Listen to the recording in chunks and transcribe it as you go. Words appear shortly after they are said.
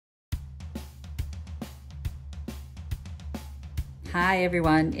Hi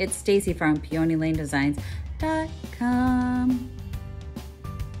everyone, it's Stacy from PeonyLaneDesigns.com.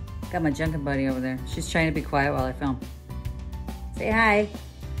 Got my junkin' buddy over there. She's trying to be quiet while I film. Say hi.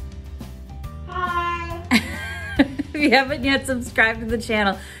 Hi. If you haven't yet subscribed to the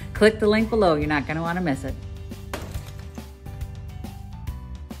channel, click the link below. You're not gonna wanna miss it.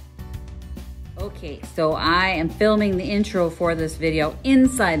 Okay, so I am filming the intro for this video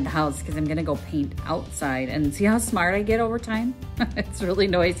inside the house because I'm gonna go paint outside, and see how smart I get over time? It's really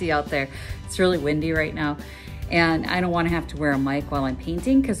noisy out there. It's really windy right now, and I don't wanna have to wear a mic while I'm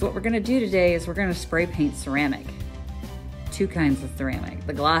painting, because what we're gonna do today is we're gonna spray paint ceramic. Two kinds of ceramic,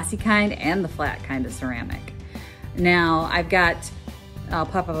 the glossy kind and the flat kind of ceramic. Now I've got, I'll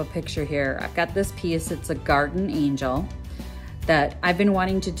pop up a picture here. I've got this piece, it's a garden angel that I've been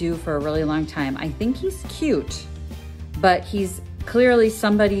wanting to do for a really long time. I think he's cute, but he's clearly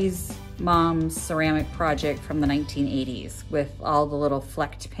somebody's mom's ceramic project from the 1980s with all the little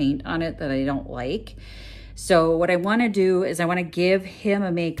flecked paint on it that I don't like. So what I wanna do is I wanna give him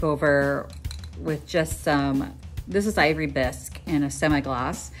a makeover with just some, this is ivory bisque and a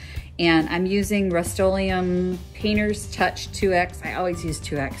semi-gloss. And I'm using Rust-Oleum Painter's Touch 2X. I always use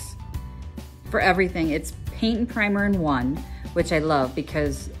 2X for everything. It's paint and primer in one, which I love,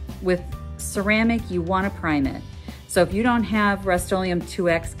 because with ceramic, you want to prime it. So if you don't have Rust-Oleum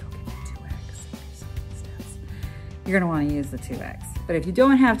 2X, go get the 2X. You're gonna want to use the 2X. But if you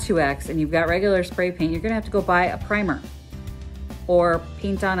don't have 2X and you've got regular spray paint, you're gonna have to go buy a primer or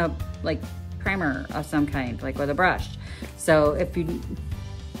paint on a primer of some kind, like with a brush. So if you're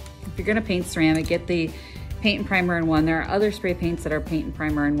gonna paint ceramic, get the paint and primer in one. There are other spray paints that are paint and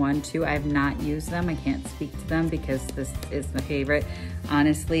primer in one too. I have not used them. I can't speak to them because this is my favorite.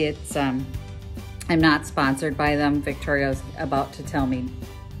 Honestly, it's I'm not sponsored by them. Victoria's about to tell me,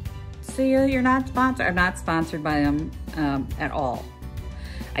 so you're not sponsored. I'm not sponsored by them at all.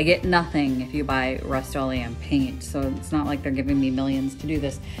 I get nothing if you buy Rust-Oleum paint, so it's not like they're giving me millions to do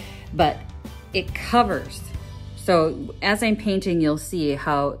this, but it covers. So as I'm painting, you'll see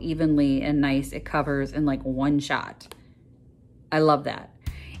how evenly and nice it covers in like one shot. I love that.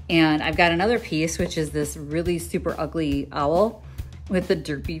 And I've got another piece, which is this really super ugly owl with the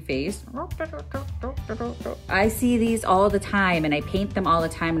derpy face. I see these all the time and I paint them all the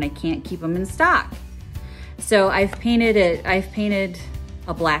time and I can't keep them in stock. So I've painted it. I've painted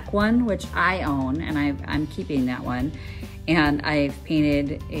a black one, which I own, and I'm keeping that one. And I've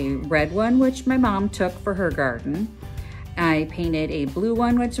painted a red one, which my mom took for her garden. I painted a blue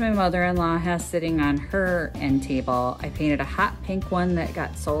one, which my mother-in-law has sitting on her end table. I painted a hot pink one that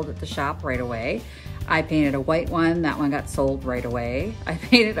got sold at the shop right away. I painted a white one, that one got sold right away. I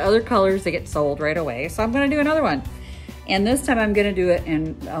painted other colors that get sold right away. So I'm gonna do another one. And this time I'm gonna do it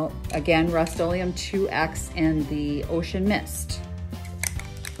in, again, Rust-Oleum 2X and the Ocean Mist.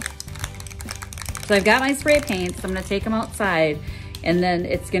 So I've got my spray paints. I'm gonna take them outside, and then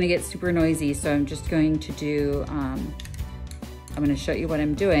it's gonna get super noisy. So I'm just going to do, I'm gonna show you what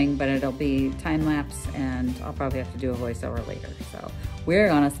I'm doing, but it'll be time lapse, and I'll probably have to do a voiceover later. So we're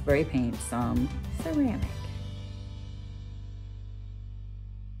gonna spray paint some ceramic.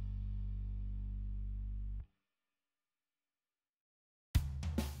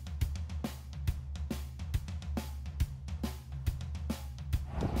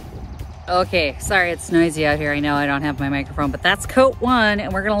 Okay, sorry it's noisy out here. I know I don't have my microphone, but that's coat 1,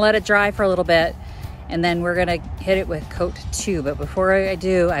 and we're gonna let it dry for a little bit, and then we're gonna hit it with coat 2. But before I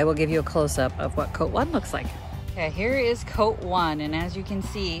do, I will give you a close-up of what coat 1 looks like. Okay, here is coat 1, and as you can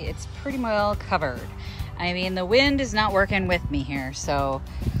see, it's pretty well covered. I mean, the wind is not working with me here, so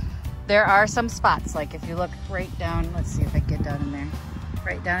there are some spots, like if you look right down, let's see if I can get down in there.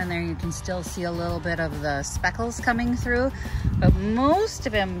 Right down in there, you can still see a little bit of the speckles coming through, but most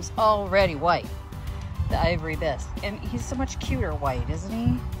of him's already white, the ivory bisque. And he's so much cuter white, isn't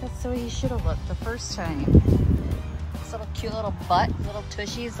he? That's the way he should have looked the first time. This little cute little butt, little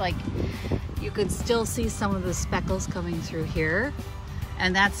tushies, like you could still see some of the speckles coming through here.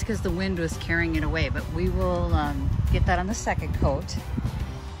 And that's because the wind was carrying it away, but we will get that on the second coat.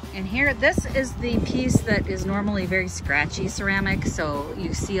 And here, this is the piece that is normally very scratchy ceramic. So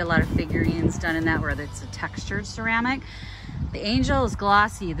you see a lot of figurines done in that where it's a textured ceramic. The angel is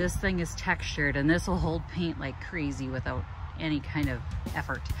glossy, this thing is textured, and this will hold paint like crazy without any kind of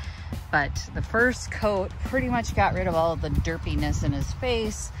effort. But the first coat pretty much got rid of all of the derpiness in his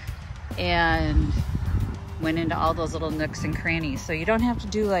face and went into all those little nooks and crannies. So you don't have to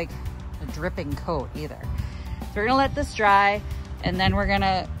do like a dripping coat either. So we're gonna let this dry. And then we're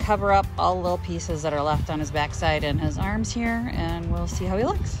gonna cover up all the little pieces that are left on his backside and his arms here, and we'll see how he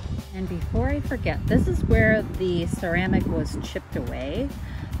looks. And before I forget, this is where the ceramic was chipped away.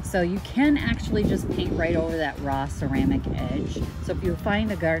 So you can actually just paint right over that raw ceramic edge. So if you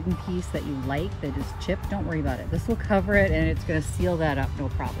find a garden piece that you like that is chipped, don't worry about it. This will cover it and it's gonna seal that up, no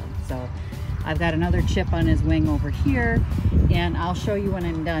problem. So I've got another chip on his wing over here, and I'll show you when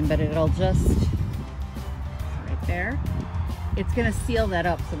I'm done, but it'll just, right there, it's gonna seal that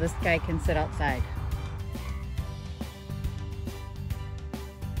up so this guy can sit outside.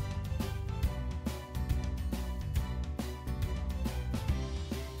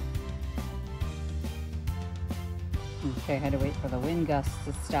 Okay, I had to wait for the wind gusts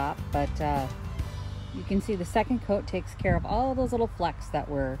to stop, but you can see the second coat takes care of all those little flecks that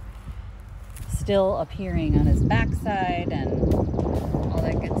were still appearing on his backside and all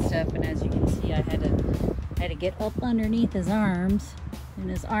that good stuff. And as you can see, I had to get up underneath his arms and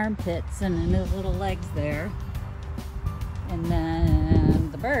his armpits and in his little legs there. And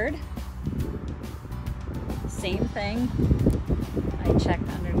then the bird, same thing. I checked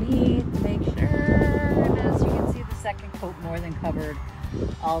underneath to make sure, and as you can see, the second coat more than covered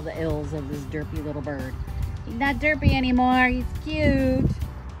all the ills of this derpy little bird. He's not derpy anymore, he's cute.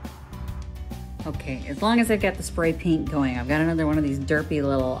 Okay, as long as I've got the spray paint going, I've got another one of these derpy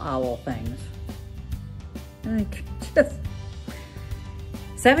little owl things. Like, just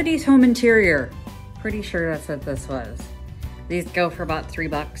 70s home interior. Pretty sure that's what this was. These go for about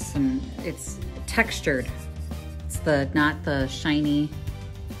 $3 and it's textured. It's not the shiny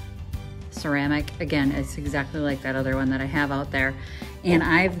ceramic. Again, it's exactly like that other one that I have out there. And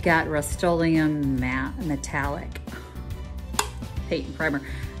I've got Rust-Oleum matte metallic paint and primer.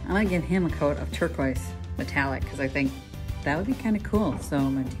 I'm gonna give him a coat of turquoise metallic because I think that would be kind of cool. So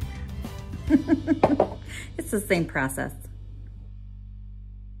I'm gonna do that. It's the same process.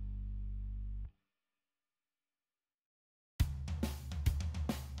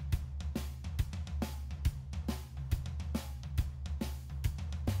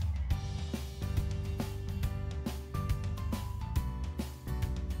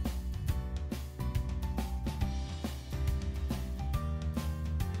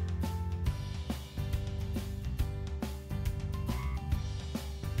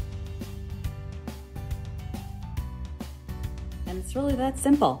 And it's really that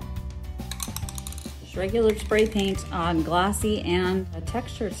simple. Just regular spray paint on glossy and a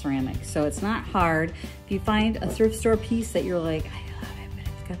textured ceramic. So it's not hard. If you find a thrift store piece that you're like, I love it, but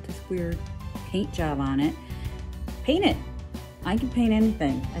it's got this weird paint job on it, paint it. I can paint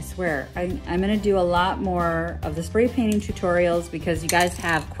anything, I swear. I'm gonna do a lot more of the spray painting tutorials because you guys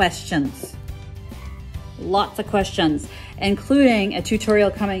have questions. Lots of questions, including a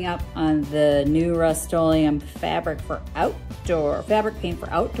tutorial coming up on the new Rust-Oleum fabric paint for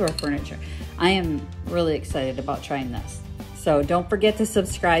outdoor furniture. I am really excited about trying this. So don't forget to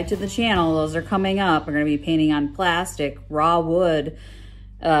subscribe to the channel. Those are coming up. We're gonna be painting on plastic, raw wood,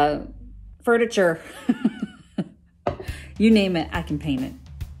 furniture. You name it, I can paint it.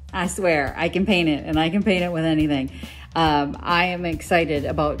 I swear, I can paint it, and I can paint it with anything. I am excited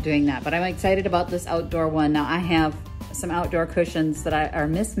about doing that, but I'm excited about this outdoor one. Now I have some outdoor cushions that are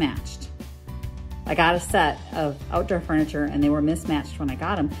mismatched. I got a set of outdoor furniture and they were mismatched when I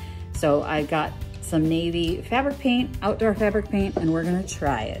got them. So I got some navy fabric paint, outdoor fabric paint, and we're gonna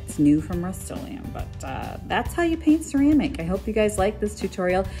try it. It's new from Rust-Oleum, but that's how you paint ceramic. I hope you guys like this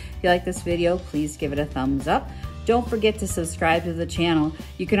tutorial. If you like this video, please give it a thumbs up. Don't forget to subscribe to the channel.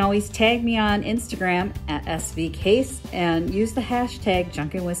 You can always tag me on Instagram at svcase and use the hashtag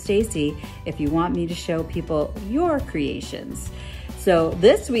JunkinWithStacy if you want me to show people your creations. So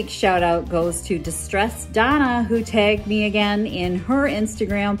this week's shout out goes to Distressed Donna, who tagged me again in her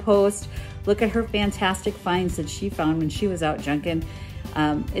Instagram post. Look at her fantastic finds that she found when she was out junking.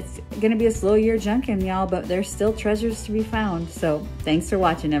 It's gonna be a slow year junking, y'all, but there's still treasures to be found. So thanks for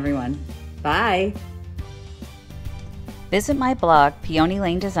watching, everyone. Bye. Visit my blog,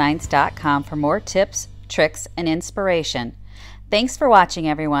 peonylanedesigns.com, for more tips, tricks, and inspiration. Thanks for watching,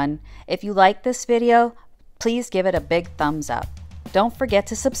 everyone. If you like this video, please give it a big thumbs up. Don't forget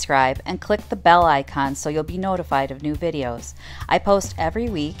to subscribe and click the bell icon so you'll be notified of new videos. I post every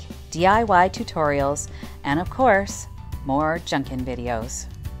week DIY tutorials and, of course, more junkin' videos.